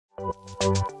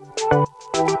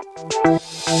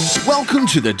Welcome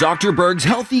to the Dr. Berg's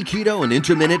Healthy Keto and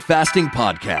Intermittent Fasting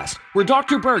Podcast, where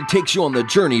Dr. Berg takes you on the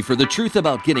journey for the truth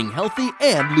about getting healthy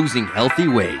and losing healthy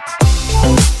weight.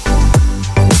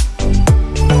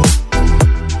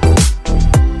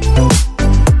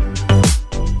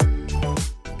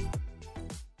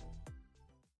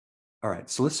 All right,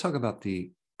 so let's talk about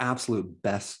the absolute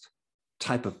best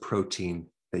type of protein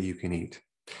that you can eat.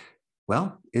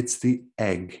 Well, it's the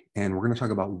egg, and we're going to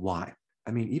talk about why.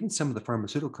 I mean, even some of the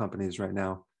pharmaceutical companies right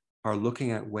now are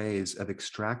looking at ways of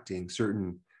extracting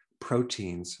certain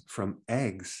proteins from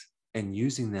eggs and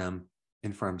using them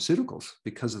in pharmaceuticals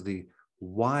because of the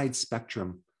wide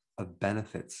spectrum of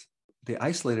benefits. They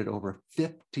isolated over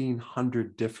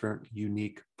 1,500 different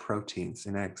unique proteins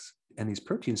in eggs. And these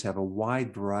proteins have a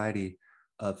wide variety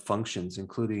of functions,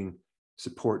 including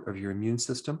support of your immune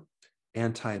system,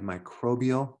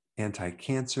 antimicrobial,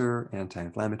 anti-cancer,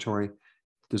 anti-inflammatory.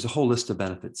 There's a whole list of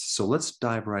benefits. So let's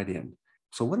dive right in.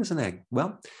 So what is an egg?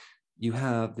 Well, you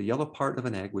have the yellow part of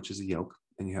an egg, which is the yolk,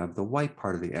 and you have the white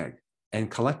part of the egg.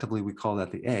 And collectively, we call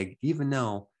that the egg, even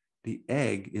though the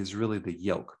egg is really the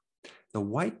yolk. The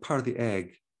white part of the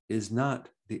egg is not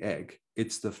the egg.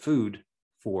 It's the food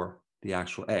for the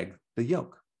actual egg, the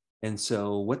yolk. And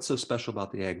so what's so special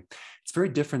about the egg? It's very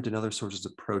different than other sources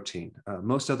of protein.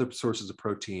 Most other sources of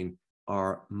protein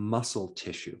are muscle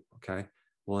tissue, okay?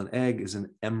 Well, an egg is an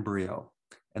embryo,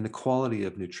 and the quality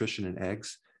of nutrition in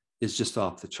eggs is just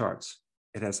off the charts.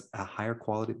 It has a higher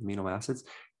quality of amino acids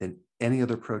than any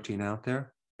other protein out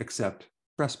there except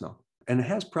breast milk. And it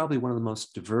has probably one of the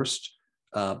most diverse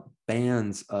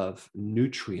bands of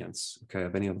nutrients, okay,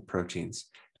 of any of the proteins,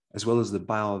 as well as the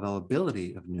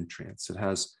bioavailability of nutrients. It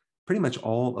has pretty much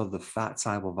all of the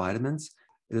fat-soluble vitamins.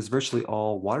 It has virtually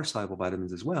all water-soluble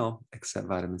vitamins as well, except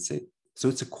vitamin C. So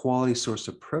it's a quality source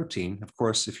of protein. Of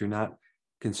course, if you're not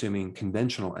consuming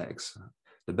conventional eggs,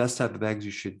 the best type of eggs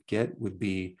you should get would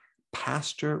be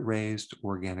pasture-raised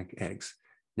organic eggs.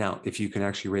 Now, if you can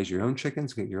actually raise your own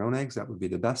chickens, get your own eggs, that would be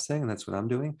the best thing, and that's what I'm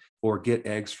doing. Or get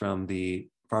eggs from the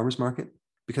farmer's market,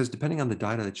 because depending on the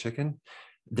diet of the chicken,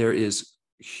 there is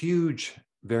huge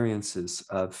variances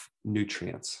of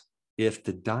nutrients. If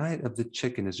the diet of the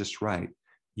chicken is just right,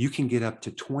 you can get up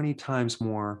to 20 times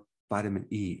more vitamin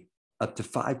E, up to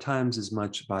 5 times as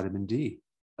much vitamin D,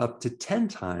 up to 10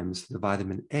 times the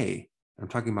vitamin A. I'm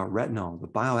talking about retinol, the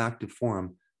bioactive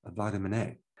form of vitamin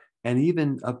A, and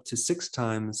even up to 6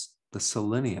 times the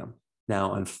selenium.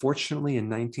 Now, unfortunately, in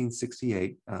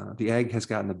 1968, the egg has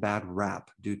gotten a bad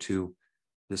rap due to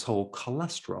this whole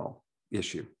cholesterol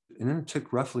issue. And then it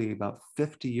took roughly about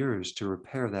 50 years to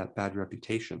repair that bad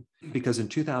reputation, because in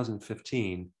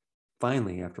 2015,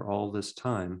 finally, after all this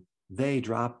time, they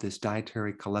dropped this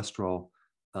dietary cholesterol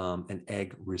and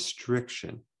egg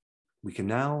restriction. We can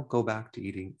now go back to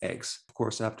eating eggs. Of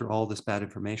course, after all this bad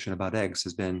information about eggs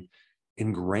has been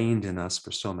ingrained in us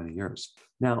for so many years.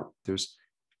 Now, there's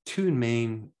 2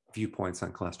 main viewpoints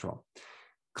on cholesterol.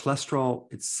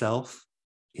 Cholesterol itself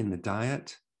in the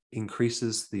diet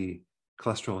increases the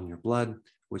cholesterol in your blood,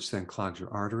 which then clogs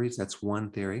your arteries. That's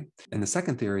one theory. And the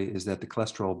second theory is that the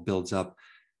cholesterol builds up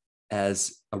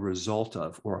as a result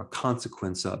of, or a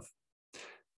consequence of,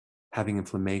 having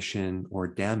inflammation or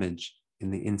damage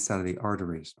in the inside of the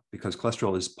arteries, because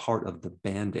cholesterol is part of the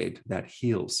Band-Aid that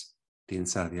heals the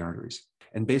inside of the arteries.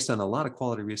 And based on a lot of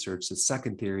quality research, the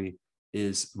second theory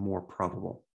is more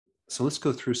probable. So let's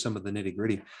go through some of the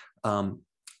nitty-gritty.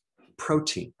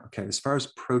 Protein, okay, as far as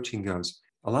protein goes,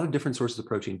 a lot of different sources of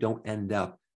protein don't end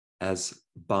up as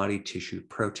body tissue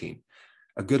protein.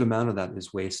 A good amount of that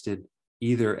is wasted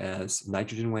either as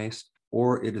nitrogen waste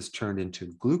or it is turned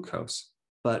into glucose.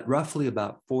 But roughly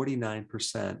about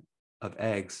 49% of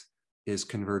eggs is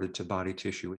converted to body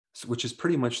tissue, which is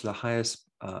pretty much the highest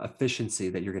efficiency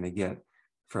that you're going to get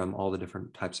from all the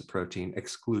different types of protein,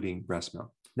 excluding breast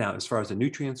milk. Now, as far as the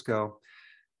nutrients go,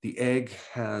 the egg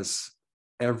has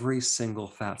every single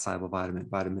fat-soluble vitamin,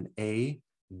 vitamin A,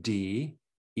 D,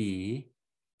 E,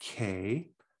 K,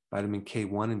 vitamin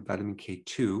K1 and vitamin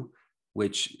K2,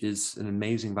 which is an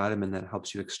amazing vitamin that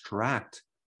helps you extract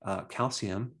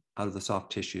calcium out of the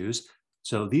soft tissues.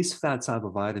 So these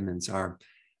fat-soluble vitamins are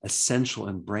essential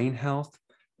in brain health,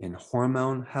 in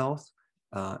hormone health,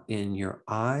 in your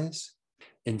eyes.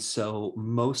 And so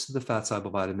most of the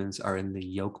fat-soluble vitamins are in the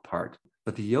yolk part.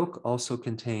 But the yolk also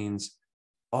contains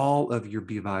all of your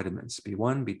B vitamins,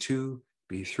 B1, B2,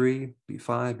 B3,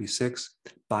 B5, B6,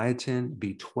 biotin,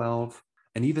 B12,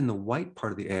 and even the white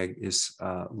part of the egg is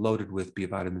loaded with B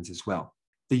vitamins as well.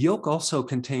 The yolk also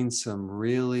contains some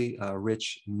really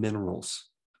rich minerals,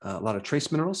 a lot of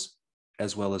trace minerals,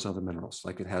 as well as other minerals.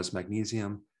 Like it has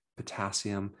magnesium,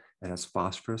 potassium, it has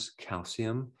phosphorus,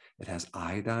 calcium, it has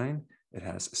iodine, it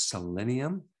has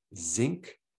selenium,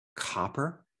 zinc,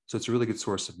 copper. So it's a really good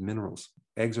source of minerals.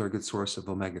 Eggs are a good source of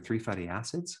omega-3 fatty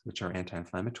acids, which are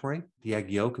anti-inflammatory. The egg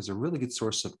yolk is a really good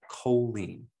source of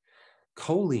choline.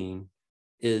 Choline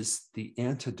is the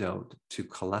antidote to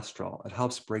cholesterol. It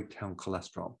helps break down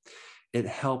cholesterol. It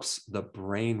helps the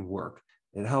brain work.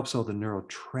 It helps all the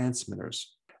neurotransmitters.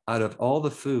 Out of all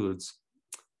the foods,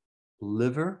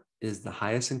 liver is the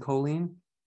highest in choline.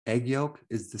 Egg yolk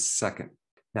is the second.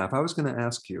 Now, if I was going to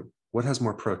ask you, what has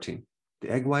more protein, the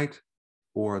egg white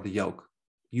or the yolk?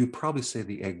 You'd probably say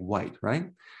the egg white, right?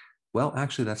 Well,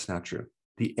 actually, that's not true.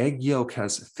 The egg yolk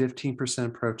has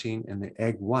 15% protein and the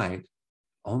egg white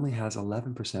only has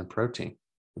 11% protein,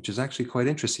 which is actually quite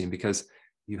interesting because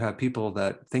you have people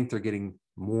that think they're getting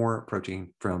more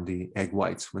protein from the egg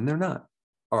whites when they're not.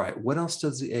 All right, what else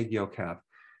does the egg yolk have?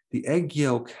 The egg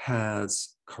yolk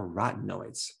has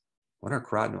carotenoids. What are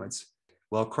carotenoids?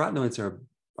 Well, carotenoids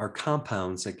are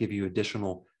compounds that give you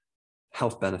additional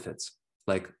health benefits,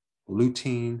 like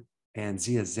lutein and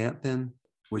zeaxanthin,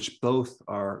 which both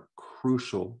are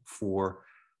crucial for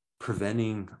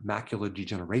preventing macular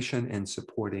degeneration and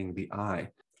supporting the eye,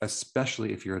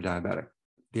 especially if you're a diabetic.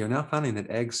 They are now finding that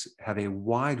eggs have a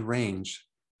wide range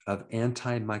of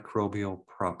antimicrobial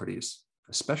properties,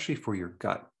 especially for your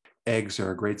gut. Eggs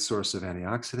are a great source of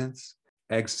antioxidants.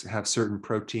 Eggs have certain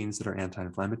proteins that are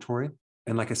anti-inflammatory.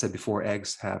 And like I said before,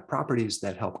 eggs have properties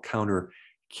that help counter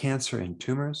cancer and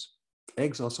tumors.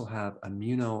 Eggs also have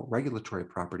immunoregulatory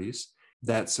properties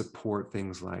that support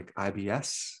things like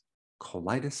IBS,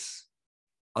 colitis,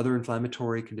 other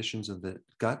inflammatory conditions of the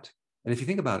gut. And if you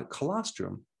think about it,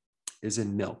 colostrum is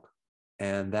in milk,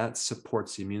 and that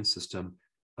supports the immune system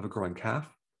of a growing calf,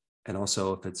 and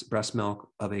also if it's breast milk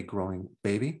of a growing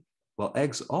baby. Well,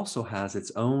 eggs also has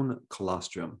its own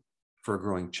colostrum for a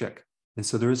growing chick. And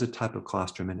so there is a type of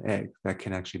colostrum in egg that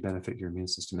can actually benefit your immune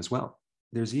system as well.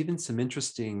 There's even some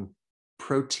interesting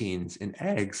proteins in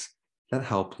eggs that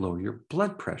help lower your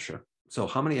blood pressure. So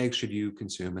how many eggs should you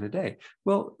consume in a day?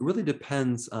 Well, it really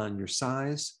depends on your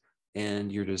size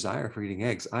and your desire for eating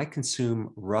eggs. I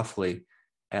consume roughly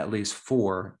at least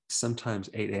 4, sometimes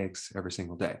 8 eggs every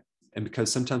single day. And because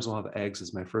sometimes I'll have eggs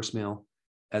as my first meal,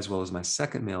 as well as my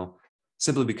second meal,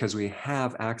 simply because we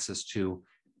have access to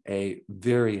a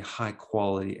very high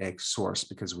quality egg source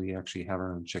because we actually have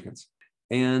our own chickens.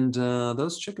 And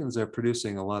those chickens are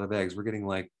producing a lot of eggs. We're getting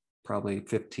like probably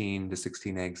 15 to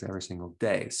 16 eggs every single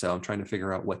day. So I'm trying to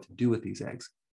figure out what to do with these eggs.